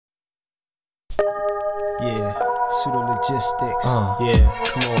Yeah, pseudo logistics. Yeah,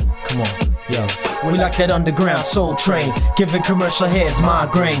 come on, yo. We like that underground soul train, giving commercial heads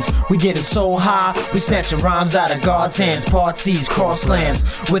migraines. We getting so high, we snatching rhymes out of God's hands. Part seas, cross lands,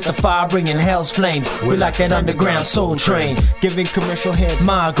 with the fire bringing hell's flames. We like that underground soul train, Giving commercial heads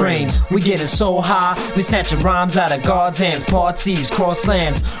migraines. We getting so high, we snatching rhymes out of God's hands. Part seas, cross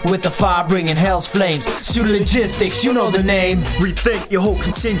lands, with the fire bringing hell's flames. Pseudo logistics, you know the name. Rethink your whole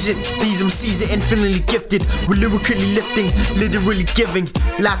contingent. These MCs are infinitely gifted. We're lyrically lifting, literally giving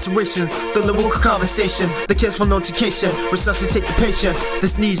lacerations, the lyrical conversation, the kiss for notification, resuscitate the patient.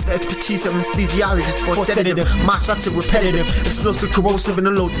 This needs the expertise of anesthesiologists for sedative. My shots are repetitive, explosive, corrosive, in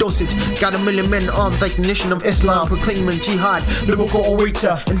a low dosage. Got a million men armed like the nation of Islam, proclaiming jihad, lyrical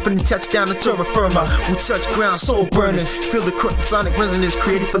orator, infinite touchdown to terra firma. We touch ground, soul burners. Feel the sonic resonance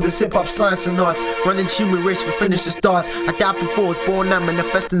created for this hip hop science and arts. Running the human race for finished starts. Adapting forwards, born now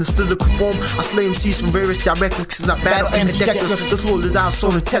manifesting this physical form. I slay MCs from various directions, cause I battle ambidextrous. This world is our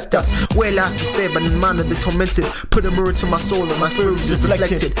soul and test us. Where last the fear, but in mind of the tormented. Put a mirror to my soul and my spirit is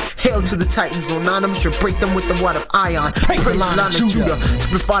reflected. Hail to the titans, I'm sure break them with the word of ion. Praise the line of Judah.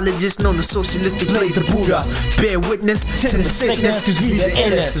 Stupefologists known as socialistic blaze the Buddha. Bear witness to the sickness, cause we the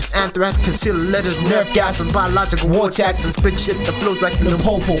illness. This anthrax, conceal letters, nerve gas, and biological war tax, and spit shit that flows like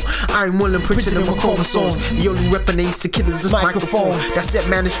Limpopo. Iron willing, printed in my chromosomes. The only weapon they used to kill is this microphone. That set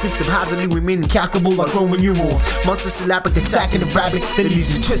manuscripts of hazardly remain incalculable like Roman numerals. Multisyllabic attacking the rabbit that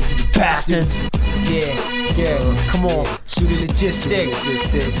leaves you twisted, you bastards. Yeah, come on. Pseudo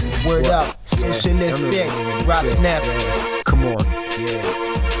logistics. Word up. Socialistic. Rock snap. Come on. Yeah.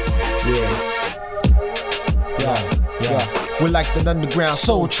 We're like that underground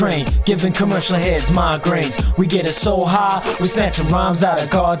soul train, giving commercial heads migraines. We get it so high, we snatching rhymes out of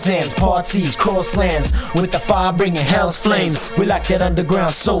God's hands. Part seas, cross lands, with the fire bringing hell's flames. We like that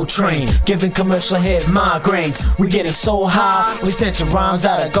underground soul train, giving commercial heads migraines. We get it so high, we snatching rhymes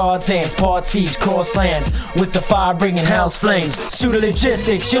out of God's hands. Part seas, cross lands, with the fire bringing hell's flames. Pseudo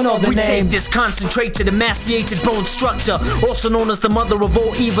logistics, you know the we name. take this concentrated, emaciated bone structure, also known as the mother of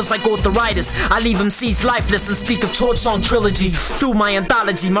all evils like arthritis. I leave MCs lifeless and speak of torch song trilogies. Through my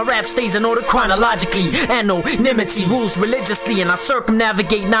anthology, my rap stays in order chronologically. Anonymity rules religiously, and I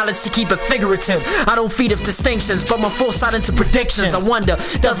circumnavigate knowledge to keep it figurative. I don't feed off distinctions, but my foresight into predictions. I wonder,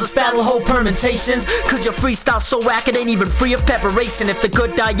 does this battle hold permutations? Cause your freestyle so whack it ain't even free of preparation. If the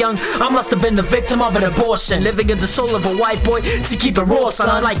good die young, I must have been the victim of an abortion. Living in the soul of a white boy to keep it raw,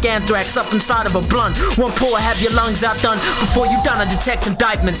 son. Like anthrax up inside of a blunt. One pour, have your lungs outdone. Before you done, I detect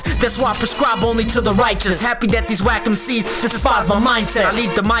indictments. That's why I prescribe only to the righteous. Happy that these whack MCs despise my mindset. I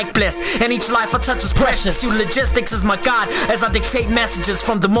leave the mic blessed, and each life I touch is precious. Pseudo logistics is my God as I dictate messages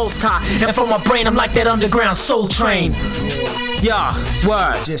from the Most High. And from my brain, I'm like that underground soul train. Yeah,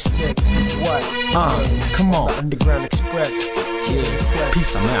 word. Logistics. What? Come on. Underground Express.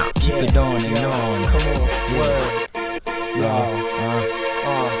 Peace, I'm out. Keep it on and on. Come on. Word.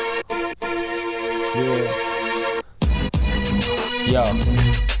 Yo.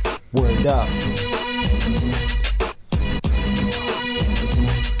 Word up.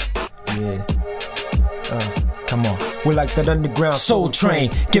 Come on. We're like that underground Soul train,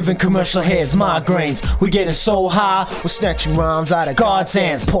 giving commercial heads migraines. We getting so high, we're snatching rhymes out of God's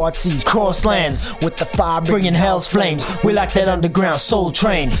hands. Part seas, cross lands, with the fire bringing hell's flames. We like that underground soul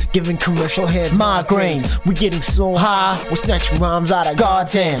train, giving commercial heads migraines. We getting so high, we're snatching rhymes out of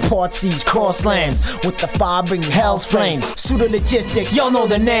God's hands. Part seas, cross lands, with the fire bringing hell's flames. Pseudo logistics, y'all know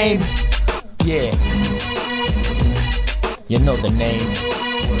the name. Yeah, you know the name.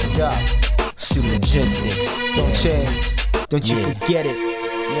 Word up. Pseudo logistics. Don't change. Don't you forget it.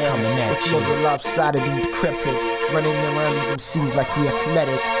 Coming at the you. flows are lopsided and decrepit, running around these MCs like we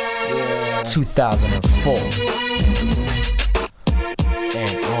athletic. 2004.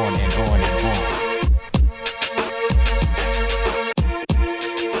 And on and on.